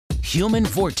Human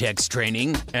Vortex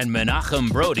Training and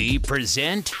Menachem Brodie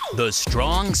present the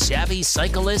Strong, Savvy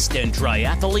Cyclist and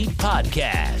Triathlete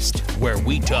Podcast, where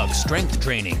we talk strength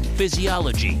training,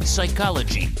 physiology,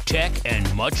 psychology, tech,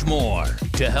 and much more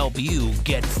to help you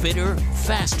get fitter,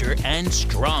 faster, and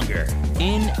stronger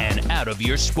in and out of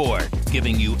your sport,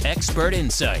 giving you expert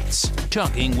insights,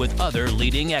 talking with other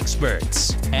leading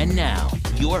experts. And now,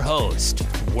 your host,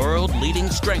 world-leading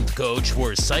strength coach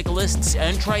for cyclists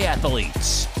and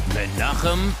triathletes,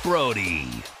 Menachem Brodie.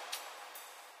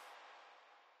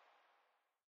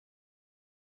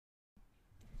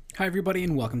 Hi, everybody,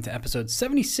 and welcome to episode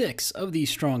 76 of the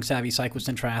Strong, Savvy Cyclist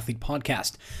and Triathlete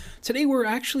Podcast. Today, we're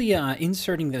actually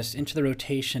inserting this into the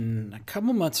rotation a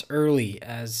couple months early,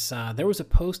 as there was a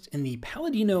post in the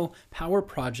Palladino Power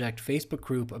Project Facebook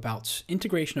group about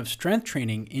integration of strength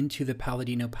training into the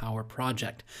Palladino Power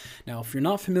Project. Now, if you're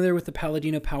not familiar with the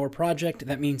Palladino Power Project,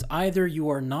 that means either you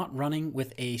are not running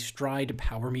with a Stride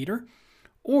power meter,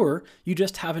 or you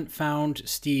just haven't found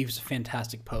Steve's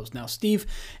fantastic post. Now, Steve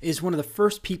is one of the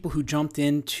first people who jumped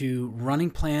into running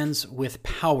plans with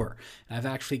power. I've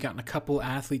actually gotten a couple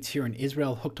athletes here in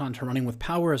Israel hooked onto running with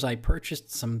power as I purchased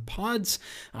some pods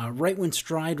right when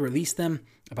Stride released them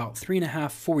about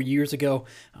 4 years ago.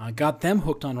 Got them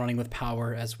hooked on running with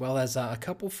power, as well as a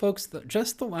couple folks that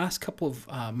just the last couple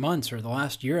of months, or the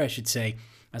last year, I should say,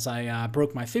 as I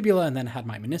broke my fibula and then had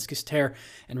my meniscus tear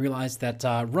and realized that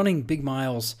running big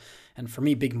miles, and for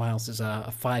me, big miles is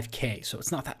a 5K, so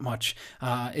it's not that much,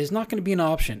 is not going to be an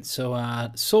option. So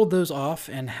sold those off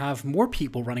and have more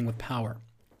people running with power.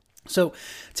 So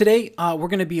today we're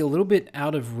going to be a little bit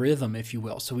out of rhythm, if you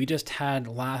will. So we just had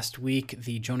last week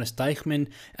the Jonas Deichmann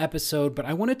episode, but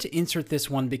I wanted to insert this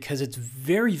one because it's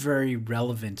very, very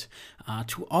relevant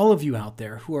to all of you out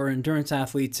there who are endurance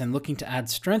athletes and looking to add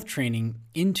strength training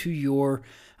into your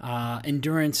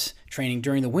endurance training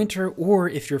during the winter, or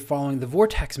if you're following the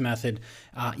Vortex method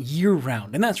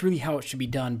year-round. And that's really how it should be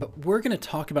done, but we're going to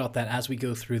talk about that as we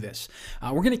go through this.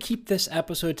 We're going to keep this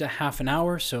episode to half an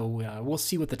hour, so we'll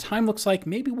see what the time looks like.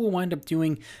 Maybe we'll wind up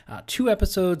doing 2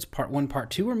 episodes, part 1,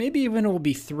 part 2, or maybe even it will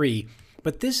be 3.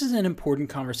 But this is an important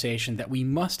conversation that we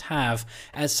must have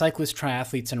as cyclists,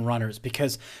 triathletes, and runners,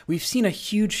 because we've seen a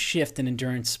huge shift in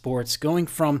endurance sports going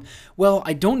from, well,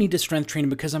 I don't need to strength train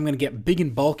because I'm going to get big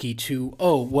and bulky, to,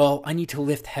 oh, well, I need to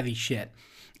lift heavy shit.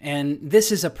 And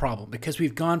this is a problem because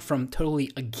we've gone from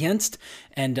totally against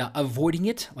and avoiding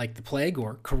it, like the plague,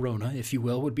 or corona, if you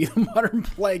will, would be the modern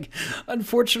plague,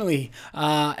 unfortunately.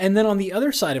 And then on the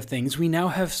other side of things, we now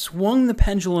have swung the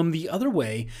pendulum the other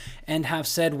way and have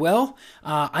said, well,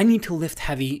 I need to lift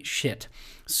heavy shit.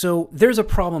 So there's a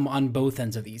problem on both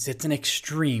ends of these. It's an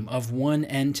extreme of one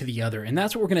end to the other, and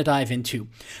that's what we're going to dive into.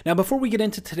 Now, before we get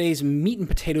into today's meat and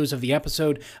potatoes of the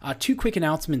episode, 2 quick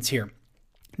announcements here.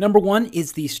 Number 1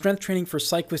 is the Strength Training for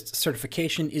Cyclists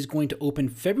certification is going to open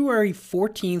February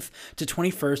 14th to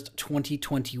 21st,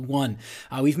 2021.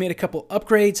 We've made a couple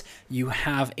upgrades. You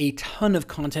have a ton of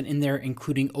content in there,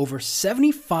 including over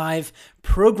 75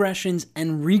 progressions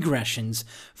and regressions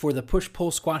for the push,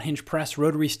 pull, squat, hinge, press,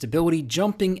 rotary stability,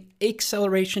 jumping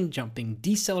acceleration, jumping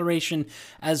deceleration,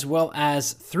 as well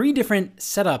as 3 different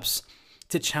setups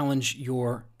to challenge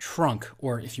your trunk,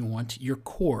 or if you want, your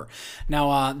core.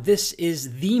 Now, this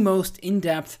is the most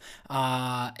in-depth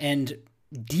and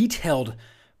detailed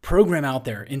program out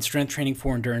there in strength training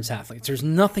for endurance athletes. There's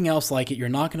nothing else like it. You're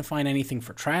not going to find anything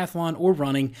for triathlon or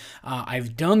running.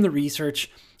 I've done the research.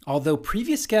 Although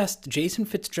previous guest Jason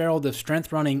Fitzgerald of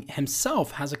Strength Running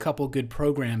himself has a couple good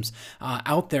programs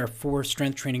out there for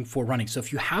strength training for running. So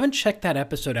if you haven't checked that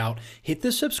episode out, hit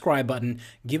the subscribe button,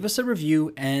 give us a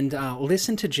review, and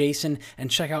listen to Jason and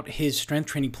check out his strength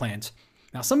training plans.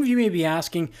 Now, some of you may be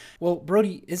asking, well,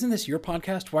 Brodie, isn't this your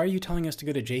podcast? Why are you telling us to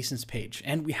go to Jason's page?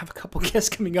 And we have a couple guests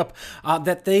coming up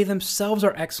that they themselves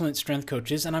are excellent strength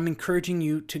coaches, and I'm encouraging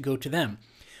you to go to them.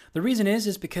 The reason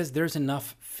is because there's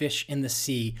enough fish in the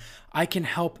sea. I can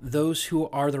help those who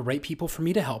are the right people for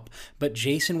me to help, but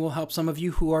Jason will help some of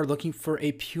you who are looking for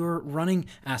a pure running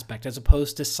aspect as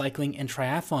opposed to cycling and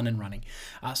triathlon and running.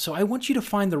 So I want you to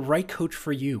find the right coach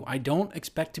for you. I don't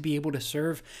expect to be able to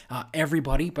serve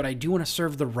everybody, but I do want to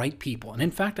serve the right people. And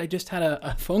in fact, I just had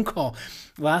a phone call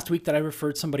last week that I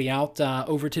referred somebody out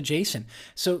over to Jason.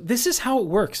 So this is how it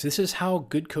works. This is how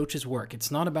good coaches work.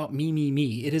 It's not about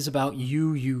me. It is about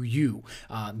you.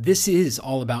 This is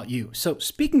all about you. So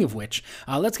speaking of which,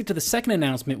 let's get to the second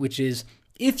announcement, which is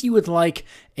if you would like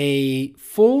a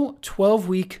full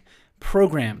 12-week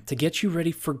program to get you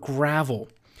ready for gravel,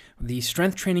 The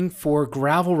Strength Training for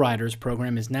Gravel Riders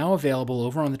program is now available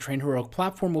over on the Train Heroic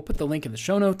platform. We'll put the link in the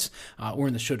show notes, or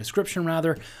in the show description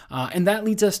rather. And that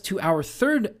leads us to our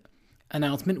third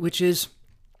announcement, which is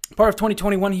part of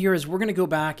 2021 here, is we're going to go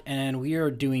back and we are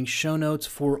doing show notes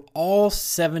for all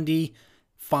 76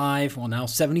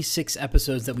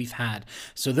 episodes that we've had.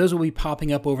 So those will be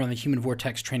popping up over on the Human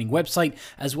Vortex Training website,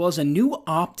 as well as a new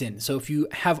opt-in. So if you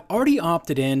have already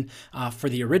opted in for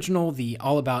the original, the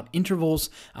All About Intervals,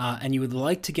 and you would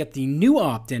like to get the new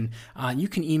opt-in, you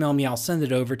can email me. I'll send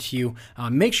it over to you.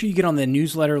 Make sure you get on the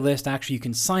newsletter list. Actually, you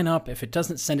can sign up. If it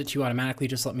doesn't send it to you automatically,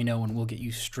 just let me know and we'll get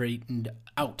you straightened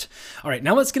out. All right,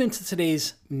 now let's get into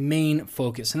today's main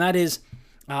focus, and that is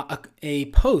a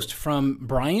post from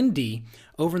Brian D.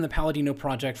 over in the Palladino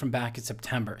Project from back in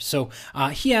September. So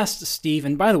he asked Steve,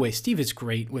 and by the way, Steve is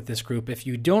great with this group. If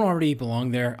you don't already belong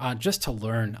there, just to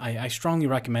learn, I strongly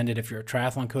recommend it. If you're a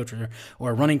triathlon coach or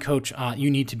a running coach,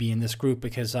 you need to be in this group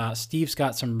because Steve's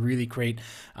got some really great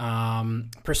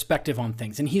perspective on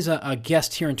things. And he's a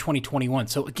guest here in 2021.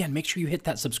 So again, make sure you hit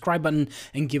that subscribe button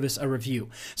and give us a review.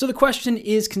 So the question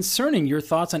is concerning your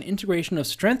thoughts on integration of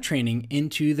strength training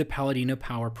into the Palladino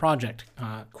Power Project,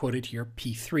 quoted here,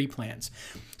 P3 plans.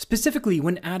 Specifically,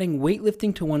 when adding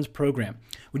weightlifting to one's program,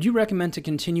 would you recommend to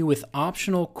continue with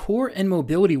optional core and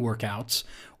mobility workouts,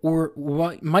 or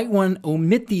might one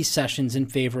omit these sessions in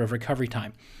favor of recovery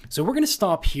time? So we're going to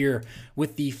stop here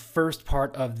with the first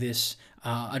part of this,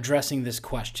 addressing this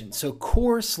question. So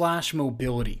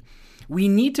core/mobility. We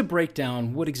need to break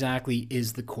down what exactly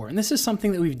is the core. And this is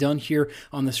something that we've done here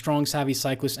on the Strong, Savvy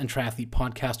Cyclist and Triathlete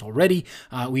podcast already.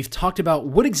 We've talked about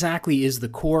what exactly is the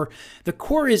core. The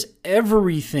core is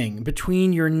everything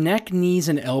between your neck, knees,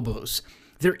 and elbows.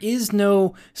 There is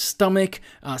no stomach,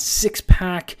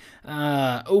 six-pack,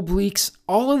 obliques.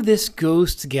 All of this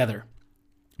goes together.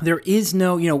 There is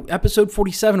no, episode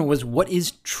 47 was what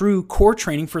is true core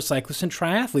training for cyclists and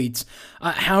triathletes.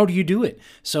 How do you do it?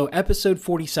 So episode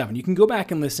 47, you can go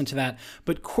back and listen to that.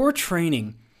 But core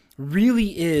training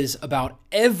really is about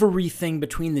everything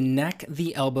between the neck,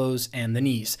 the elbows, and the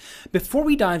knees. Before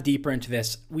we dive deeper into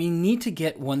this, we need to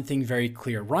get one thing very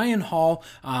clear. Ryan Hall,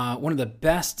 one of the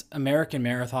best American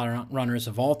marathon runners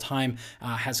of all time,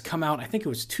 has come out, I think it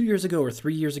was 2 years ago or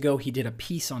 3 years ago, he did a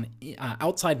piece on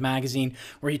Outside Magazine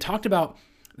where he talked about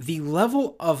the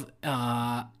level of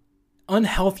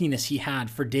unhealthiness he had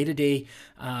for day-to-day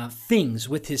things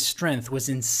with his strength was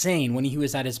insane when he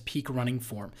was at his peak running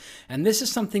form. And this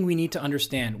is something we need to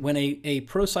understand. When a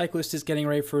pro cyclist is getting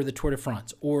ready for the Tour de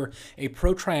France, or a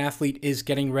pro triathlete is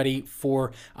getting ready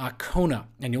for Kona,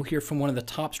 and you'll hear from one of the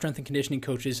top strength and conditioning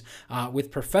coaches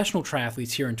with professional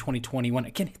triathletes here in 2021.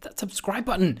 Again, hit that subscribe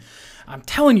button. I'm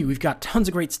telling you, we've got tons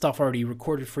of great stuff already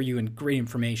recorded for you and great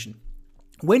information.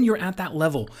 When you're at that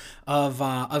level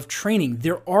of training,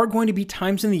 there are going to be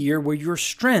times in the year where your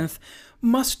strength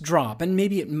must drop, and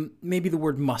maybe the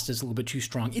word must is a little bit too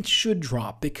strong. It should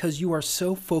drop because you are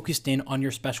so focused in on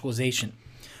your specialization.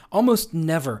 Almost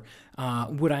never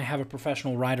would I have a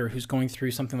professional rider who's going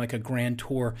through something like a Grand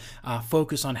Tour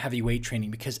focus on heavy weight training,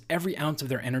 because every ounce of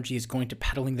their energy is going to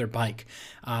pedaling their bike.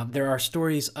 There are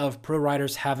stories of pro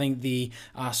riders having the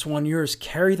soigneurs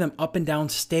carry them up and down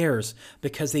stairs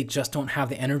because they just don't have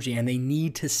the energy and they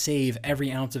need to save every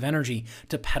ounce of energy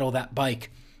to pedal that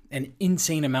bike an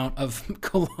insane amount of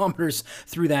kilometers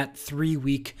through that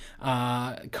 3-week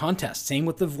contest. Same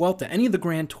with the Vuelta. Any of the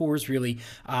Grand Tours, really,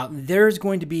 there's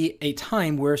going to be a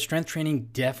time where strength training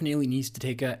definitely needs to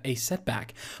take a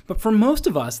setback. But for most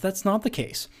of us, that's not the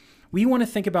case. We want to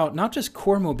think about not just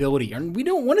core mobility, and we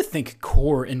don't want to think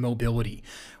core and mobility.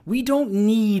 We don't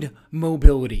need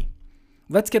mobility.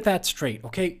 Let's get that straight,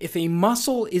 okay? If a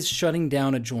muscle is shutting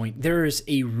down a joint, there is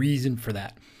a reason for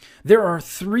that. There are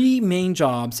 3 main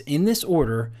jobs in this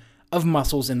order of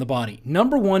muscles in the body.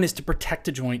 Number 1 is to protect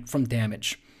a joint from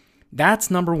damage.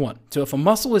 That's number 1. So if a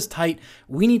muscle is tight,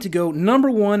 we need to go number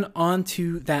 1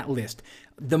 onto that list.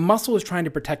 The muscle is trying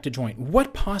to protect a joint.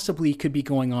 What possibly could be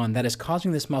going on that is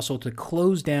causing this muscle to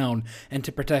close down and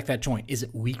to protect that joint? Is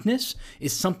it weakness?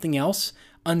 Is something else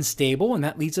unstable? And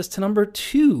that leads us to number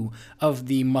 2 of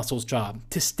the muscle's job,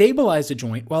 to stabilize the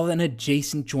joint while an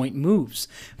adjacent joint moves.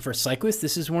 For cyclists,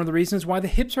 this is one of the reasons why the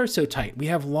hips are so tight. We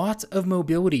have lots of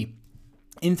mobility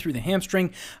in through the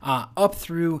hamstring, up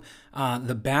through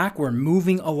the back. We're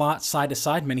moving a lot side to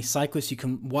side. Many cyclists, you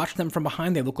can watch them from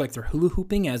behind. They look like they're hula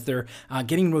hooping as they're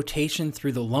getting rotation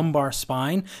through the lumbar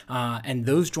spine and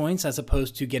those joints, as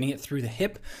opposed to getting it through the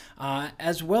hip.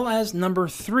 As well as number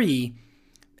 3,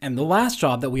 and the last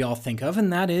job that we all think of,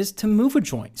 and that is to move a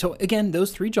joint. So again,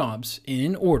 those 3 jobs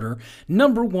in order.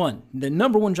 Number 1, the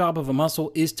number 1 job of a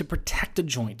muscle is to protect a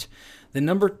joint. The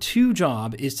number 2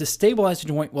 job is to stabilize a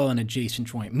joint while an adjacent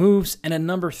joint moves. And a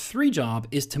number 3 job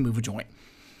is to move a joint.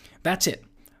 That's it.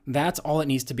 That's all it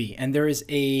needs to be. And there is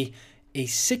a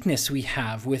sickness we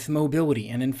have with mobility.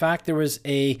 And in fact, there was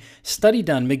a study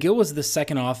done. McGill was the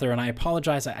second author, and I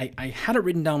apologize. I had it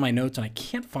written down in my notes, and I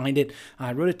can't find it.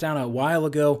 I wrote it down a while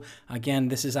ago. Again,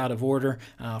 this is out of order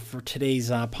for today's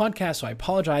podcast, so I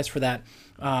apologize for that.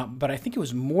 But I think it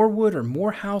was Morewood or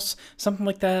Morehouse, something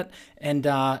like that. And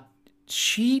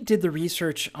she did the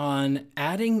research on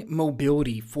adding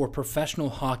mobility for professional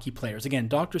hockey players. Again,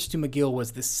 Dr. Stu McGill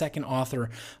was the second author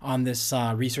on this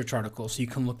research article, so you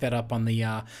can look that up on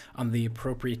the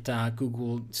appropriate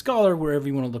Google Scholar, wherever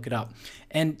you want to look it up.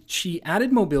 And she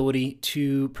added mobility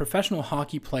to professional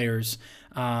hockey players,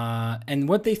 and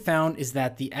what they found is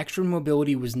that the extra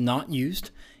mobility was not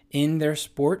used in their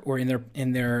sport or in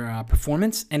their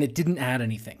performance, and it didn't add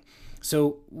anything.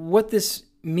 So what this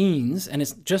means, and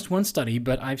it's just one study,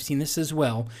 but I've seen this as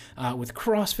well with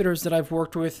CrossFitters that I've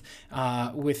worked with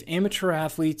amateur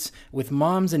athletes, with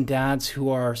moms and dads who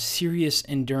are serious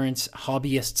endurance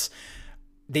hobbyists.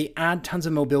 They add tons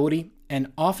of mobility,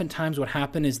 and oftentimes what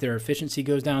happens is their efficiency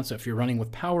goes down. So if you're running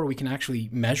with power, we can actually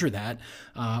measure that.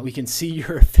 We can see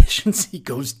your efficiency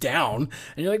goes down,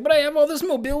 and you're like, but I have all this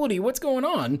mobility. What's going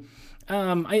on?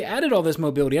 I added all this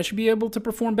mobility. I should be able to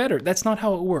perform better. That's not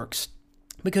how it works,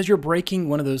 because you're breaking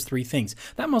one of those 3 things.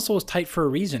 That muscle is tight for a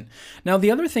reason. Now,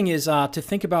 the other thing is to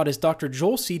think about is Dr.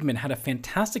 Joel Seedman had a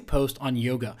fantastic post on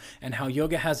yoga and how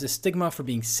yoga has this stigma for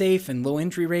being safe and low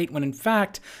injury rate, when in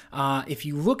fact, if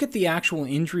you look at the actual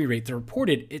injury rate that's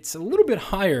reported, it's a little bit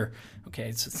higher. Okay,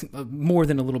 it's more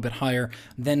than a little bit higher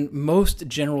than most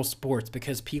general sports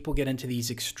because people get into these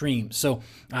extremes. So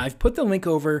I've put the link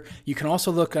over. You can also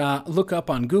look up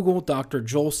on Google Dr.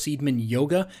 Joel Seedman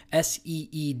Yoga,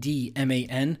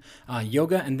 Seedman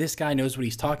Yoga, and this guy knows what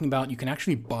he's talking about. You can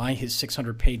actually buy his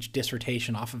 600-page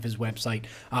dissertation off of his website,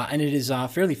 and it is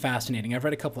fairly fascinating. I've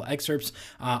read a couple of excerpts.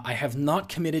 I have not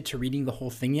committed to reading the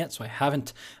whole thing yet, so I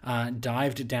haven't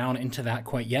dived down into that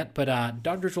quite yet. But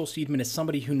Dr. Joel Seedman is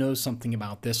somebody who knows something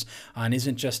about this and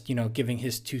isn't just giving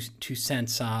his two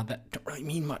cents that don't really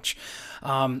mean much.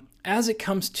 As it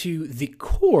comes to the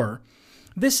core,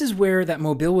 this is where that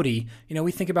mobility,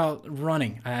 we think about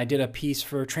running. I did a piece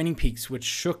for Training Peaks, which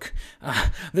shook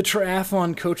the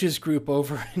triathlon coaches group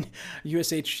over in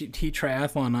USHT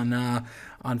Triathlon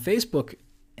on Facebook.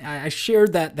 I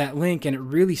shared that link, and it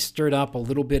really stirred up a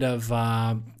little bit of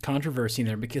controversy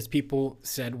there because people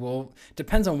said, well,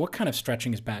 depends on what kind of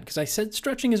stretching is bad. Because I said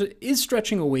stretching is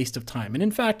stretching a waste of time. And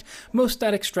in fact, most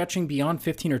static stretching beyond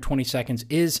 15 or 20 seconds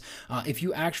is if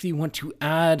you actually want to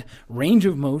add range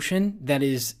of motion that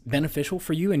is beneficial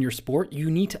for you in your sport, you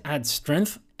need to add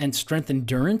strength and strength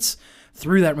endurance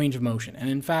through that range of motion. And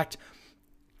in fact,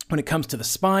 when it comes to the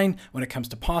spine, when it comes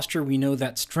to posture, we know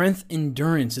that strength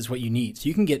endurance is what you need. So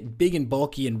you can get big and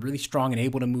bulky and really strong and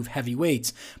able to move heavy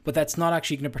weights, but that's not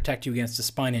actually going to protect you against a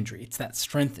spine injury. It's that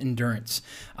strength endurance.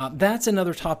 That's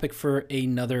another topic for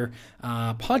another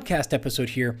podcast episode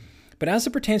here. But as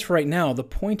it pertains for right now, the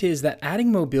point is that adding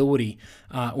mobility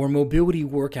or mobility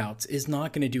workouts is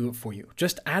not going to do it for you.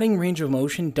 Just adding range of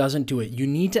motion doesn't do it. You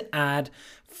need to add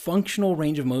functional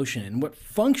range of motion. And what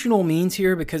functional means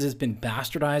here, because it's been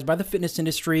bastardized by the fitness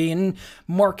industry and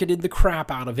marketed the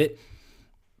crap out of it,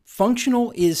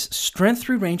 functional is strength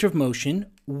through range of motion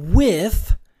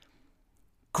with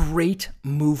great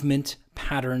movement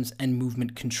patterns and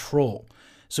movement control.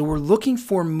 So we're looking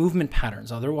for movement patterns,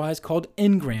 otherwise called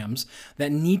engrams,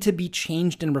 that need to be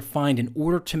changed and refined in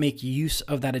order to make use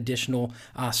of that additional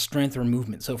strength or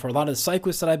movement. So for a lot of the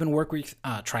cyclists that I've been working with,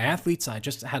 triathletes, I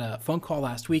just had a phone call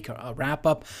last week, a wrap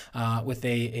up with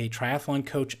a triathlon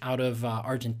coach out of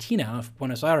Argentina, out of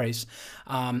Buenos Aires.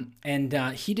 And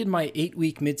he did my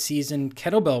 8-week mid-season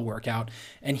kettlebell workout,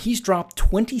 and he's dropped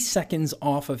 20 seconds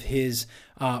off of his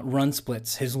run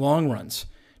splits, his long runs.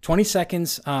 20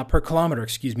 seconds per kilometer,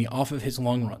 off of his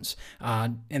long runs.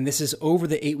 And this is over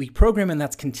the 8-week program, and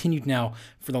that's continued now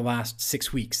for the last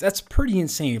 6 weeks. That's pretty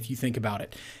insane if you think about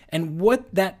it. And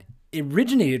what that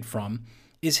originated from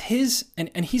is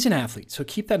and he's an athlete, so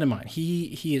keep that in mind.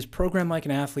 He is programmed like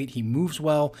an athlete. He moves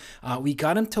well. We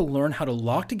got him to learn how to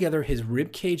lock together his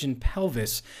rib cage and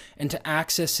pelvis and to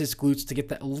access his glutes to get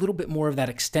that a little bit more of that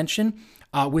extension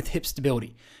with hip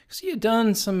stability. Because he had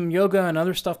done some yoga and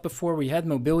other stuff before where he had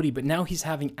mobility, but now he's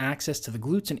having access to the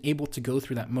glutes and able to go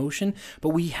through that motion. But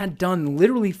we had done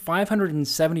literally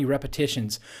 570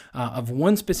 repetitions of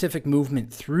one specific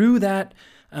movement through that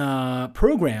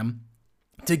program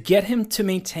to get him to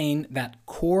maintain that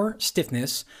core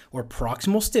stiffness or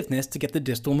proximal stiffness to get the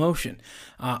distal motion.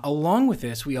 Along with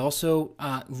this, we also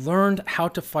learned how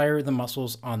to fire the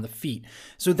muscles on the feet.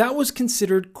 So that was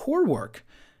considered core work.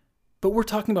 But we're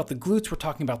talking about the glutes, we're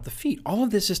talking about the feet. All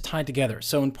of this is tied together.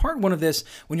 So in part one of this,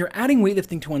 when you're adding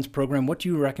weightlifting to one's program, what do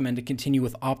you recommend to continue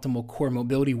with optimal core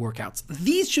mobility workouts?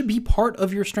 These should be part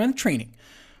of your strength training.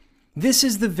 This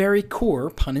is the very core,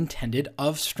 pun intended,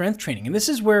 of strength training. And this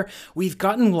is where we've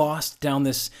gotten lost down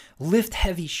this lift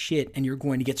heavy shit and you're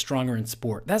going to get stronger in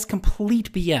sport. That's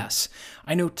complete BS.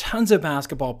 I know tons of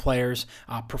basketball players,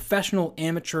 professional,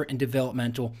 amateur, and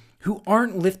developmental, who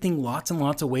aren't lifting lots and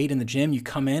lots of weight in the gym. You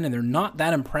come in and they're not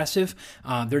that impressive.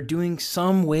 They're doing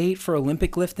some weight for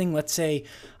Olympic lifting, let's say,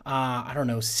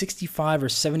 65 or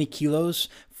 70 kilos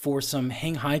for some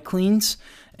hang high cleans.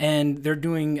 And they're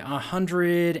doing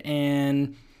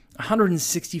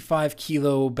 165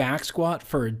 kilo back squat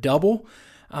for a double.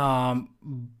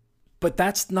 But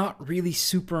that's not really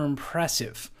super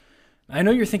impressive. I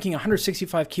know you're thinking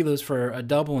 165 kilos for a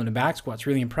double and a back squat's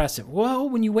really impressive. Well,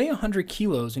 when you weigh 100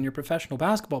 kilos and you're a professional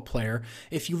basketball player,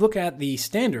 if you look at the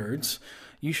standards,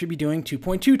 you should be doing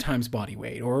 2.2 times body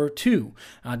weight or 2,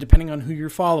 depending on who you're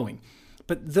following.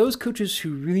 But those coaches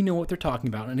who really know what they're talking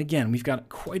about, and again, we've got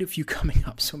quite a few coming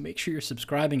up, so make sure you're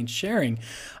subscribing and sharing.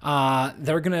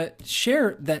 They're going to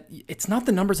share that it's not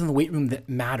the numbers in the weight room that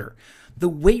matter. The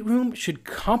weight room should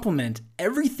complement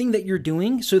everything that you're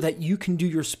doing so that you can do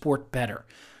your sport better.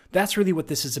 That's really what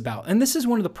this is about. And this is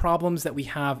one of the problems that we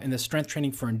have in the strength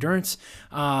training for endurance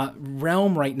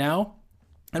realm right now.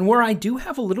 And where I do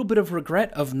have a little bit of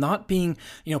regret of not being,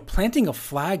 planting a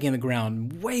flag in the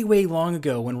ground way, way long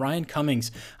ago when Ryan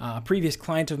Cummings, a previous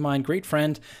client of mine, great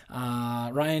friend,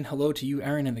 Ryan, hello to you,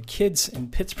 Aaron, and the kids in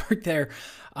Pittsburgh there.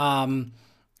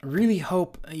 Really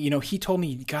hope, he told me,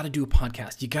 you got to do a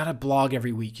podcast. You got to blog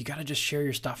every week. You got to just share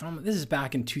your stuff. And this is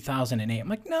back in 2008. I'm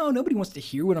like, no, nobody wants to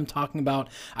hear what I'm talking about.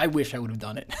 I wish I would have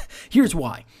done it. Here's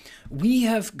why. We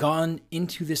have gone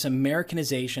into this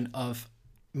Americanization of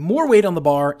more weight on the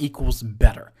bar equals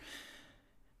better.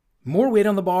 More weight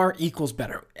on the bar equals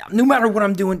better. No matter what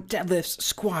I'm doing, deadlifts,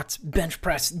 squats, bench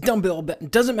press, dumbbell,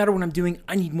 doesn't matter what I'm doing,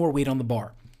 I need more weight on the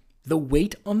bar. The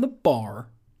weight on the bar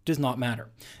does not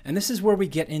matter. And this is where we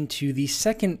get into the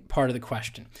second part of the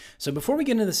question. So before we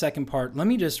get into the second part, let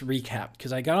me just recap,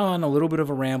 because I got on a little bit of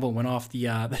a ramble, went off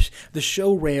the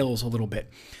show rails a little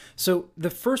bit. So the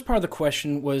first part of the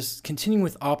question was continuing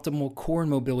with optimal core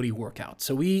and mobility workouts.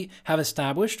 So we have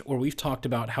established, or we've talked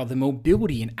about, how the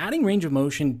mobility and adding range of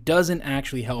motion doesn't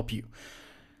actually help you.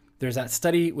 There's that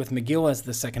study with McGill as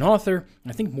the second author.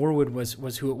 I think Morewood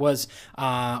was who it was,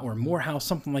 or Morehouse,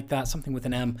 something like that, something with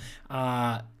an M.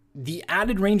 The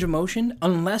added range of motion,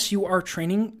 unless you are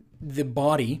training the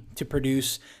body to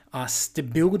produce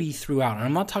stability throughout. And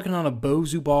I'm not talking on a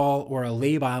Bosu ball or a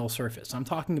labile surface. I'm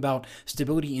talking about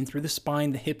stability in through the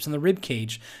spine, the hips, and the rib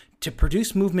cage to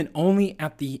produce movement only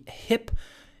at the hip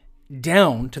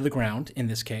down to the ground, in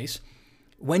this case.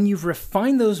 When you've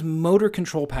refined those motor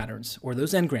control patterns or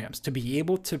those engrams to be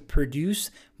able to produce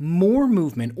more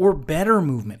movement or better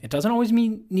movement, it doesn't always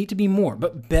need to be more,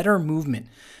 but better movement,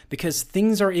 because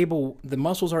the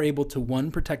muscles are able to 1,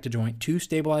 protect a joint, 2,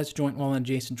 stabilize the joint while an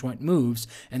adjacent joint moves,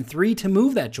 and 3, to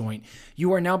move that joint.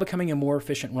 You are now becoming a more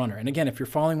efficient runner. And again, if you're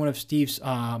following one of Steve's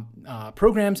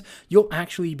programs, you'll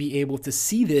actually be able to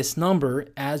see this number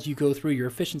as you go through your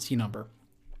efficiency number.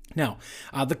 Now,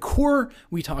 the core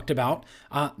we talked about,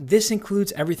 this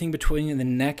includes everything between the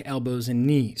neck, elbows, and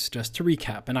knees, just to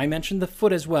recap. And I mentioned the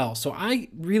foot as well. So I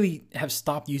really have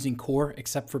stopped using core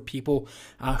except for people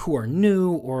who are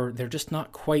new, or they're just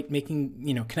not quite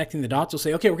connecting the dots. They'll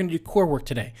say, okay, we're going to do core work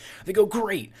today. They go,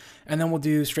 great. And then we'll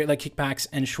do straight leg kickbacks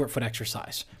and short foot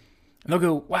exercise. And they'll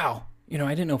go, wow, I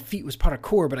didn't know feet was part of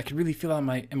core, but I could really feel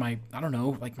that in my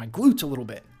glutes a little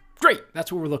bit. Great,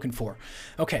 that's what we're looking for.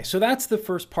 Okay, so that's the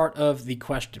first part of the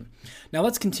question. Now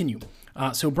let's continue.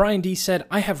 So Brian D said,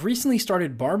 I have recently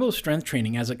started barbell strength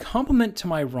training as a complement to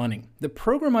my running. The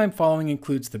program I'm following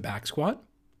includes the back squat,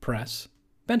 press,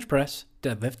 bench press,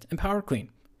 deadlift, and power clean.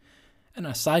 And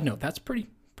a side note, that's pretty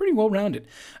well-rounded.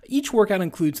 Each workout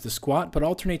includes the squat, but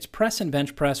alternates press and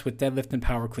bench press with deadlift and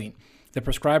power clean. The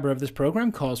prescriber of this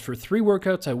program calls for 3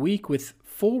 workouts a week with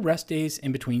full rest days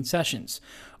in between sessions.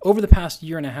 Over the past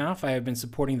year and a half, I have been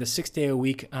supporting the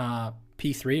 6-day-a-week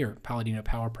P3 or Palladino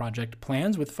Power Project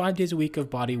plans with 5 days a week of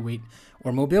body weight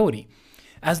or mobility.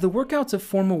 As the workouts of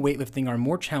formal weightlifting are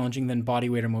more challenging than body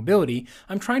weight or mobility,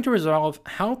 I'm trying to resolve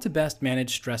how to best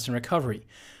manage stress and recovery.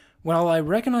 While I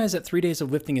recognize that 3 days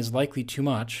of lifting is likely too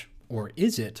much, or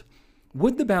is it,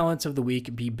 Would the balance of the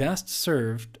week be best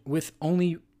served with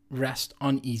only rest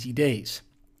on easy days?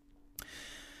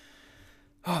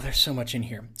 Oh, there's so much in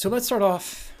here. So let's start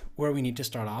off where we need to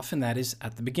start off, and that is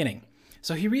at the beginning.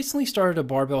 So he recently started a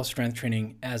barbell strength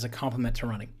training as a complement to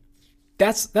running.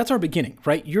 That's our beginning,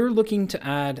 right? You're looking to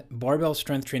add barbell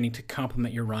strength training to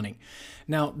complement your running.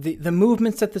 Now, the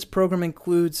movements that this program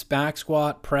includes: back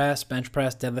squat, press, bench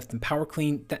press, deadlift, and power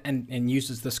clean, and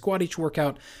uses the squat each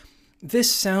workout.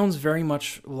 This sounds very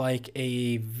much like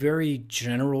a very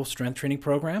general strength training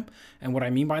program. And what I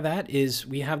mean by that is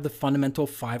we have the fundamental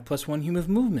 5+1 human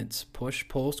movements: push,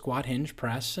 pull, squat, hinge,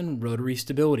 press, and rotary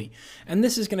stability. And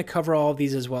this is going to cover all of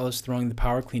these, as well as throwing the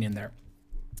power clean in there.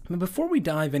 But before we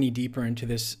dive any deeper into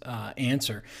this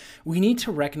answer, we need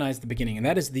to recognize the beginning, and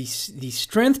that is the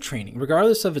strength training,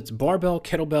 regardless of its barbell,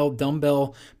 kettlebell,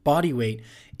 dumbbell, body weight,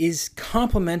 is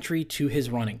complementary to his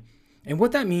running. And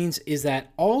what that means is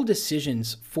that all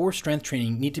decisions for strength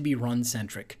training need to be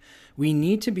run-centric. We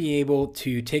need to be able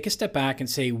to take a step back and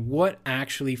say what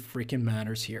actually freaking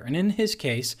matters here. And in his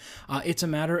case, it's a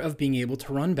matter of being able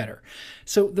to run better.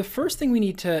 So the first thing we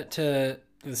need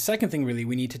the second thing really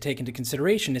we need to take into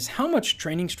consideration is how much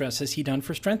training stress has he done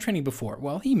for strength training before?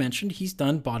 Well, he mentioned he's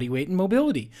done body weight and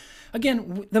mobility.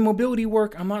 Again, the mobility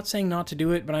work, I'm not saying not to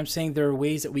do it, but I'm saying there are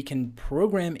ways that we can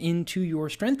program into your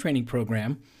strength training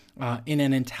program, in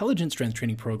an intelligent strength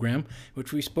training program,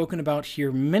 which we've spoken about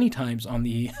here many times on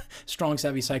the Strong,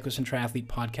 Savvy Cyclist and Triathlete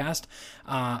podcast.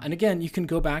 And again, you can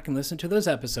go back and listen to those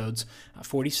episodes,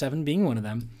 47 being one of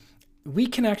them. We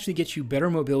can actually get you better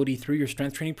mobility through your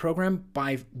strength training program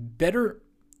by better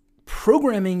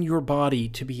programming your body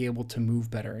to be able to move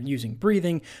better, using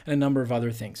breathing and a number of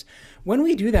other things. When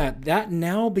we do that, that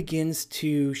now begins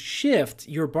to shift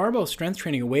your barbell strength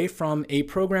training away from a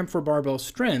program for barbell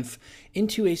strength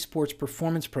into a sports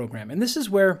performance program. And this is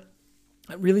where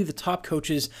really the top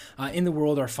coaches in the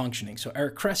world are functioning. So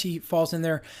Eric Cressy falls in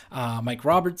there, Mike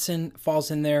Robertson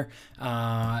falls in there,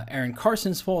 Aaron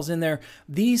Carsons falls in there.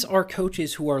 These are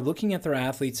coaches who are looking at their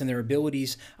athletes and their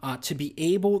abilities to be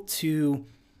able to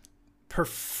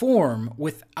perform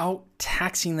without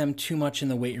taxing them too much in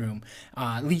the weight room.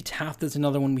 Lee Taft is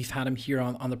another one. We've had him here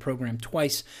on the program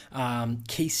twice.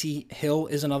 Casey Hill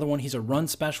is another one. He's a run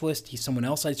specialist. He's someone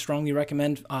else I'd strongly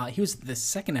recommend. He was the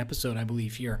second episode, I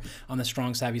believe, here on the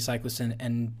Strong, Savvy Cyclist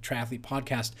and Triathlete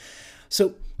podcast.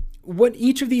 So what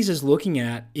each of these is looking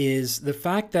at is the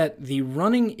fact that the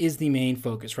running is the main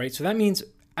focus, right? So that means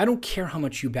I don't care how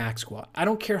much you back squat. I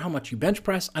don't care how much you bench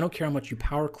press. I don't care how much you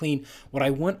power clean. What I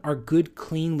want are good,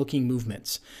 clean looking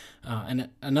movements. And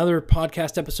another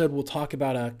podcast episode, we'll talk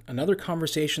about another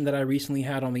conversation that I recently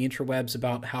had on the interwebs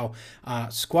about how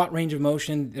squat range of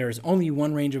motion, there's only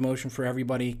one range of motion for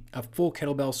everybody. A full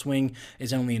kettlebell swing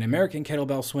is only an American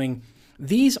kettlebell swing.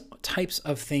 These types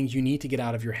of things you need to get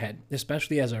out of your head,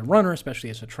 especially as a runner, especially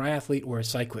as a triathlete or a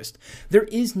cyclist. There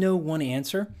is no one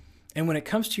answer. And when it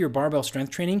comes to your barbell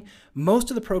strength training,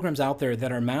 most of the programs out there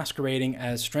that are masquerading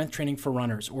as strength training for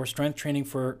runners or strength training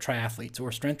for triathletes or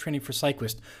strength training for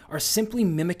cyclists are simply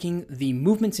mimicking the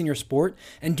movements in your sport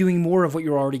and doing more of what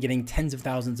you're already getting tens of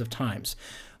thousands of times.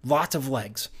 Lots of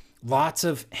legs, lots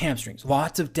of hamstrings,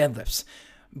 lots of deadlifts.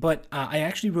 But I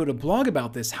actually wrote a blog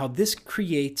about this, how this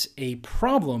creates a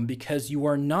problem because you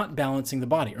are not balancing the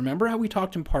body. Remember how we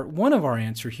talked in part one of our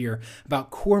answer here about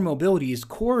core mobility?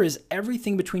 Core is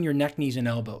everything between your neck, knees, and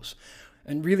elbows.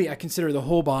 And really, I consider the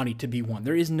whole body to be one.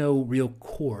 There is no real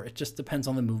core. It just depends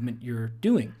on the movement you're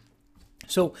doing.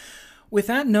 So with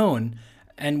that known,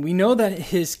 and we know that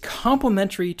it is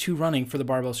complementary to running for the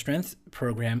barbell strength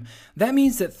program, that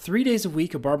means that 3 days a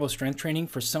week of barbell strength training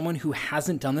for someone who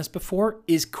hasn't done this before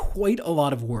is quite a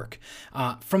lot of work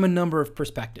from a number of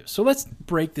perspectives. So let's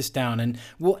break this down, and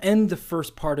we'll end the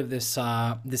first part of this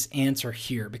this answer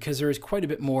here because there is quite a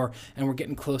bit more, and we're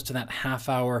getting close to that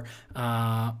half-hour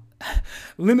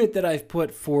limit that I've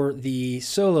put for the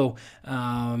solo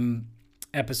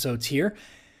episodes here.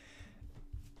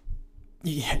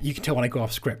 Yeah, you can tell when I go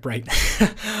off script, right?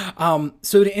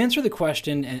 So to answer the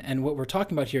question, and what we're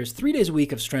talking about here is 3 days a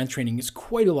week of strength training is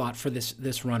quite a lot for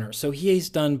this runner. So he has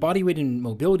done body weight and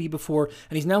mobility before,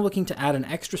 and he's now looking to add an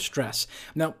extra stress.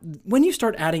 Now, when you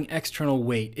start adding external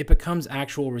weight, it becomes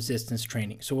actual resistance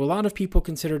training. So a lot of people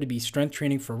consider to be strength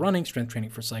training for running, strength training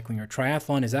for cycling or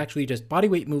triathlon is actually just body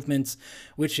weight movements,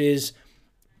 which is,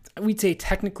 we'd say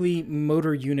technically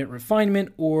motor unit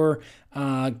refinement or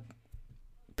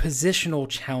positional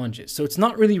challenges. So it's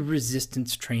not really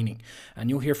resistance training. And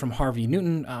you'll hear from Harvey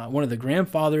Newton, one of the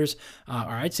grandfathers,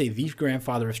 or I'd say the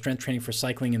grandfather of strength training for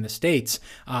cycling in the States,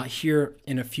 here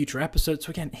in a future episode. So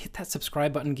again, hit that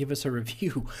subscribe button, give us a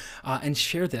review, and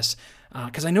share this.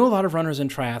 Because I know a lot of runners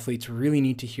and triathletes really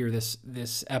need to hear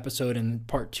this episode and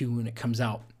part 2 when it comes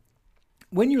out.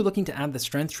 When you're looking to add the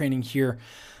strength training here,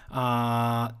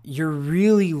 you're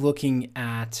really looking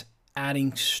at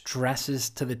adding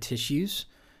stresses to the tissues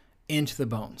into the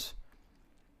bones.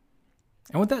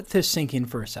 I want that to sink in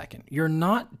for a second. You're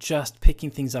not just picking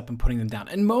things up and putting them down.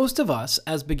 And most of us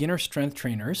as beginner strength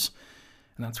trainers,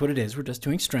 and that's what it is, we're just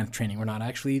doing strength training. We're not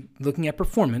actually looking at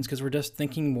performance because we're just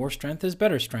thinking more strength is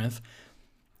better strength.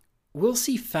 We'll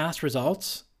see fast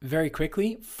results very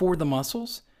quickly for the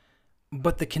muscles,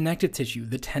 but the connective tissue,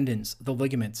 the tendons, the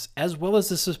ligaments, as well as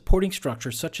the supporting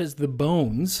structures such as the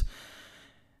bones,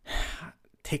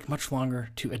 take much longer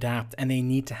to adapt, and they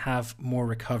need to have more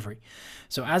recovery.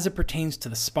 So as it pertains to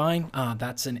the spine,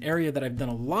 that's an area that I've done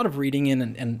a lot of reading in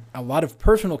and a lot of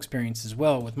personal experience as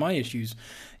well with my issues,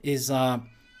 is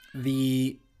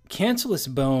the cancellous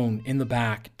bone in the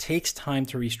back takes time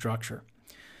to restructure.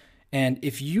 And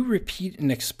if you repeat an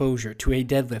exposure to a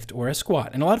deadlift or a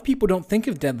squat, and a lot of people don't think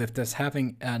of deadlift as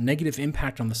having a negative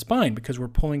impact on the spine because we're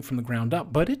pulling from the ground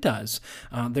up, but it does.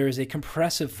 There is a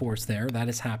compressive force there that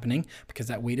is happening because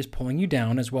that weight is pulling you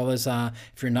down, as well as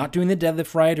if you're not doing the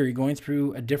deadlift right or you're going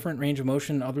through a different range of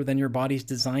motion other than your body's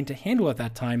designed to handle at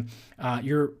that time,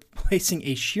 you're placing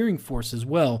a shearing force as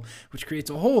well, which creates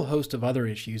a whole host of other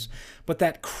issues. But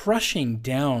that crushing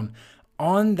down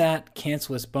on that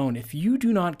cancellous bone, if you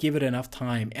do not give it enough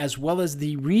time, as well as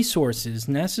the resources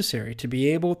necessary to be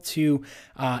able to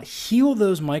heal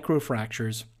those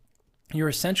microfractures, you're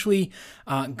essentially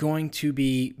going to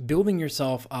be building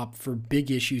yourself up for big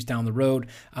issues down the road,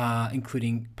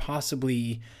 including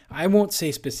possibly, I won't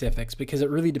say specifics because it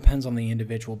really depends on the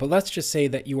individual, but let's just say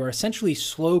that you are essentially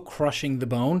slow crushing the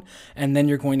bone, and then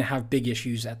you're going to have big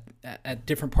issues at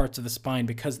different parts of the spine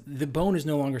because the bone is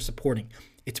no longer supporting.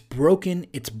 It's broken,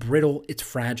 it's brittle, it's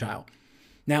fragile.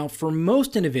 Now, for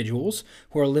most individuals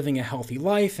who are living a healthy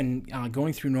life and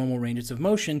going through normal ranges of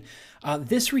motion,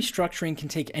 this restructuring can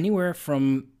take anywhere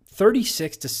from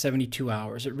 36 to 72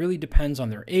 hours. It really depends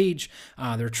on their age,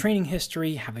 their training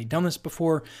history, have they done this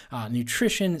before,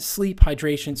 nutrition, sleep,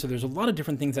 hydration. So there's a lot of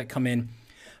different things that come in.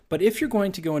 But if you're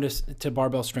going to go into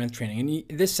barbell strength training,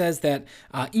 and this says that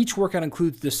each workout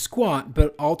includes the squat,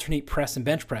 but alternate press and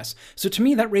bench press. So to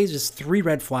me, that raises 3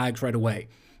 red flags right away.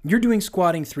 You're doing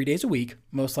squatting 3 days a week,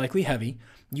 most likely heavy.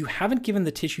 You haven't given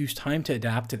the tissues time to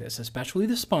adapt to this, especially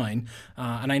the spine.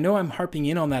 And I know I'm harping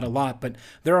in on that a lot, but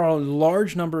there are a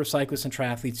large number of cyclists and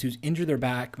triathletes who injure their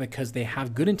back because they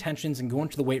have good intentions and go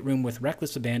into the weight room with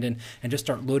reckless abandon and just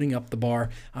start loading up the bar,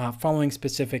 following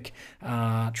specific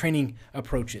training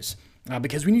approaches.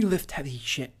 Because we need to lift heavy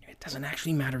shit. It doesn't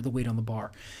actually matter the weight on the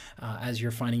bar, as you're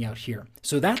finding out here.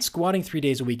 So that squatting 3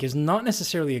 days a week is not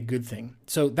necessarily a good thing.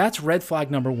 So that's red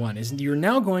flag number 1, is you're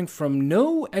now going from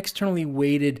no externally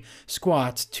weighted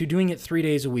squats to doing it 3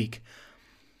 days a week.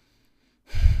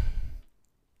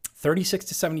 36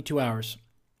 to 72 hours.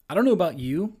 I don't know about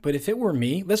you, but if it were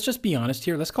me, let's just be honest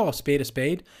here. Let's call a spade a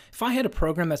spade. If I had a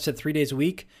program that said 3 days a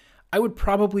week, I would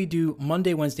probably do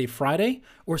Monday, Wednesday, Friday,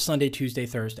 or Sunday, Tuesday,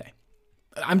 Thursday.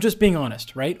 I'm just being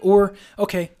honest, right? Or,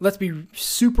 okay, let's be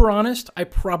super honest. I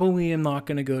probably am not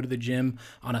going to go to the gym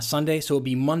on a Sunday, so it'll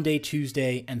be Monday,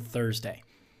 Tuesday, and Thursday.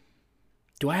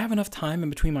 Do I have enough time in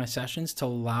between my sessions to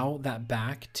allow that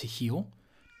back to heal?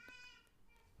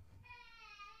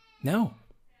 No,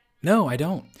 I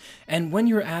don't. And when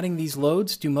you're adding these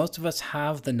loads, do most of us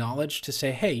have the knowledge to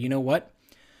say, hey, you know what?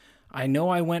 I know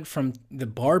I went from the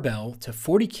barbell to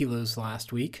 40 kilos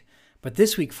last week, but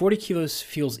this week, 40 kilos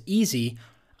feels easy.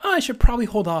 I should probably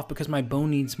hold off because my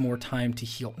bone needs more time to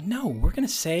heal. No, we're going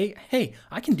to say, hey,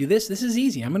 I can do this. This is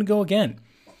easy. I'm going to go again.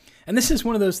 And this is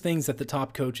one of those things that the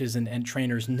top coaches and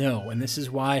trainers know. And this is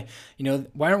why,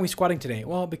 why aren't we squatting today?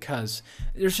 Well, because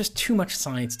there's just too much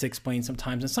science to explain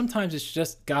sometimes. And sometimes it's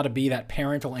just got to be that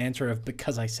parental answer of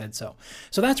because I said so.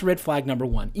 So that's red flag number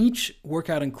 1. Each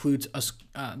workout includes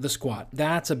the squat.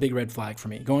 That's a big red flag for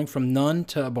me, going from none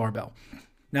to a barbell.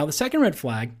 Now, the second red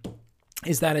flag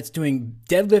is that it's doing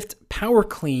deadlift, power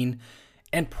clean,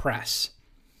 and press.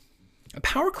 A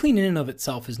power clean in and of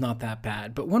itself is not that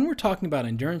bad, but when we're talking about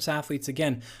endurance athletes,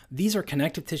 again, these are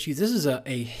connective tissues. This is a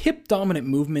hip-dominant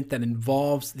movement that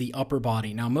involves the upper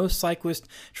body. Now, most cyclists,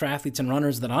 triathletes, and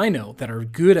runners that I know that are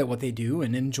good at what they do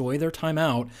and enjoy their time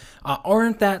out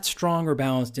aren't that strong or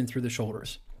balanced in through the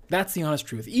shoulders. That's the honest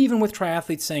truth. Even with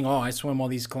triathletes saying, oh, I swim all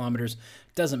these kilometers,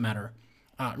 doesn't matter.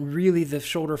 really the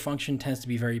shoulder function tends to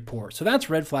be very poor. So that's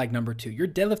red flag number 2. You're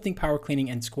deadlifting, power cleaning,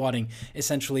 and squatting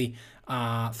essentially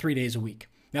 3 days a week.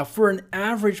 Now, for an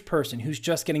average person who's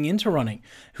just getting into running,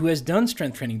 who has done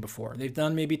strength training before, they've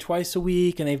done maybe twice a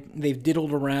week, and they've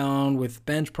diddled around with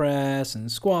bench press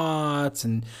and squats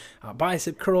and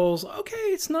bicep curls. Okay,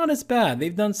 it's not as bad.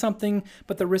 They've done something,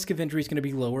 but the risk of injury is going to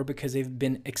be lower because they've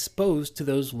been exposed to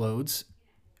those loads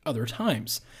other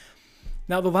times.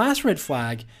 Now, the last red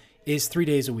flag is 3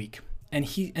 days a week.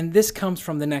 And this comes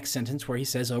from the next sentence where he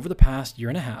says, over the past year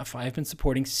and a half, I have been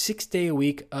supporting 6 day a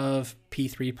week of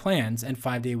P3 plans and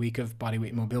 5 day a week of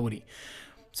bodyweight mobility.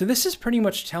 So this is pretty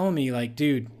much telling me, like,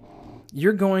 dude,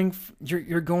 you're going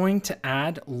to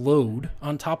add load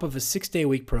on top of a 6 day a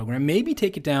week program, maybe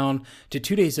take it down to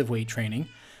 2 days of weight training,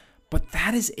 but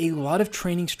that is a lot of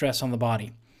training stress on the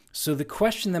body. So the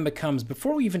question then becomes,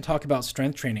 before we even talk about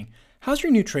strength training, how's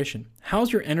your nutrition?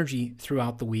 How's your energy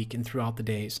throughout the week and throughout the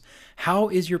days? How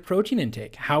is your protein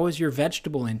intake? How is your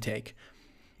vegetable intake?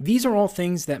 These are all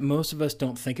things that most of us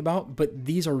don't think about, but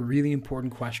these are really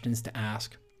important questions to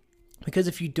ask. Because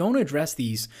if you don't address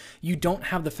these, you don't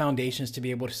have the foundations to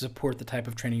be able to support the type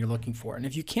of training you're looking for. And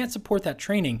if you can't support that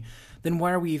training, then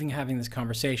why are we even having this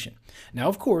conversation? Now,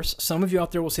 of course, some of you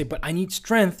out there will say, but I need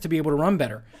strength to be able to run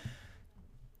better.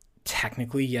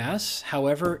 Technically, yes.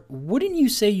 However, wouldn't you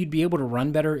say you'd be able to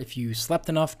run better if you slept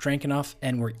enough, drank enough,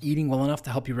 and were eating well enough to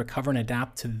help you recover and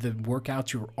adapt to the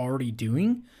workouts you were already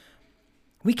doing?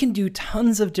 We can do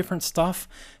tons of different stuff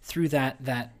through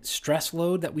that stress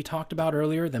load that we talked about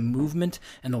earlier, the movement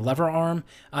and the lever arm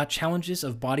challenges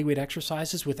of bodyweight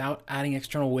exercises without adding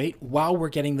external weight while we're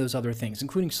getting those other things,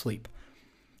 including sleep.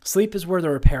 Sleep is where the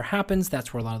repair happens.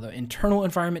 That's where a lot of the internal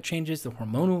environment changes. The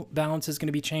hormonal balance is going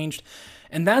to be changed.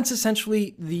 And that's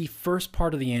essentially the first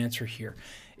part of the answer here,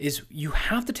 is you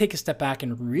have to take a step back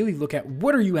and really look at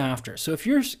what are you after. So if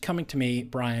you're coming to me,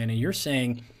 Brian, and you're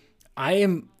saying, I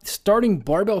am starting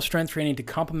barbell strength training to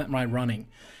complement my running,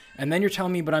 and then you're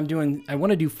telling me, but I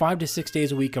want to do 5 to 6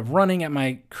 days a week of running at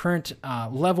my current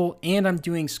level, and I'm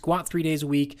doing squat 3 days a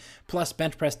week, plus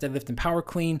bench press, deadlift, and power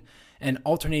clean, and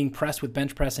alternating press with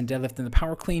bench press and deadlift and the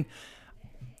power clean.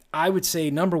 I would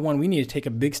say, number one, we need to take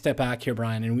a big step back here,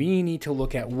 Brian, and we need to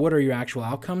look at what are your actual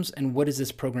outcomes and what is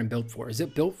this program built for? Is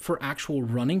it built for actual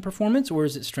running performance or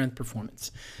is it strength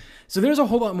performance? So there's a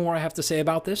whole lot more I have to say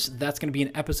about this. That's going to be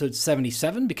in episode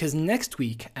 77, because next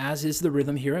week, as is the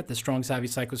rhythm here at the Strong Savvy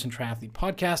Cyclist and Triathlete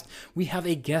podcast, we have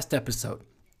a guest episode.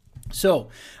 So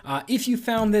if you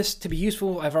found this to be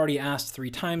useful, I've already asked 3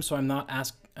 times, so I'm not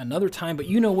asked another time, but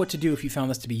you know what to do if you found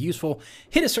this to be useful.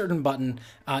 Hit a certain button,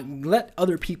 let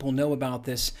other people know about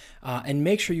this, and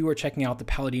make sure you are checking out the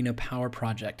Paladino Power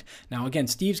Project. Now, again,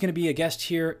 Steve's going to be a guest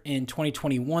here in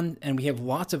 2021, and we have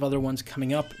lots of other ones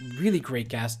coming up. Really great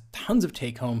guests, tons of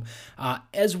take home,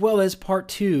 as well as part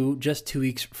 2 just 2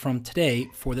 weeks from today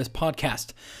for this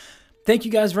podcast. Thank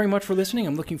you guys very much for listening.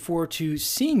 I'm looking forward to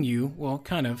seeing you, well,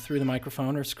 kind of through the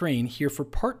microphone or screen here for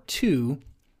part 2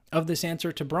 of this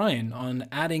answer to Brian on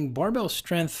adding barbell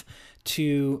strength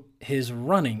to his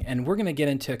running. And we're going to get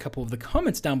into a couple of the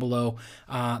comments down below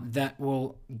that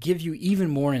will give you even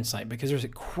more insight, because there's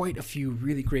quite a few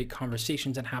really great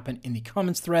conversations that happen in the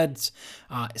comments threads.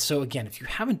 So again, if you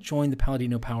haven't joined the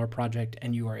Paladino Power Project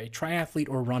and you are a triathlete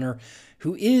or runner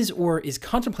who is or is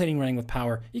contemplating running with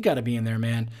power, you got to be in there,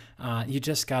 man. You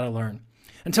just got to learn.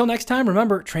 Until next time,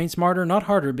 remember, train smarter, not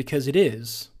harder, because it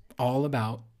is all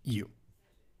about you.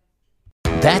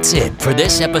 That's it for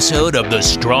this episode of the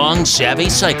Strong, Savvy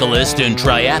Cyclist and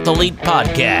Triathlete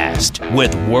podcast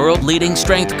with world-leading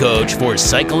strength coach for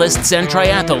cyclists and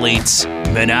triathletes,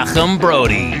 Menachem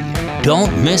Brodie.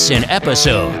 Don't miss an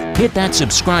episode. Hit that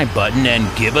subscribe button and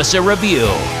give us a review.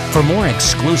 For more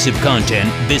exclusive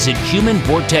content, visit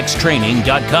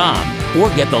humanvortextraining.com or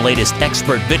get the latest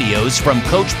expert videos from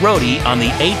Coach Brodie on the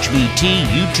HVT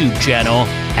YouTube channel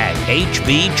at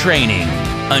HV Training.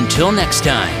 Until next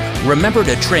time, remember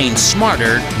to train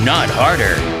smarter, not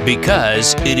harder,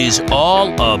 because it is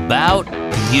all about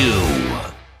you.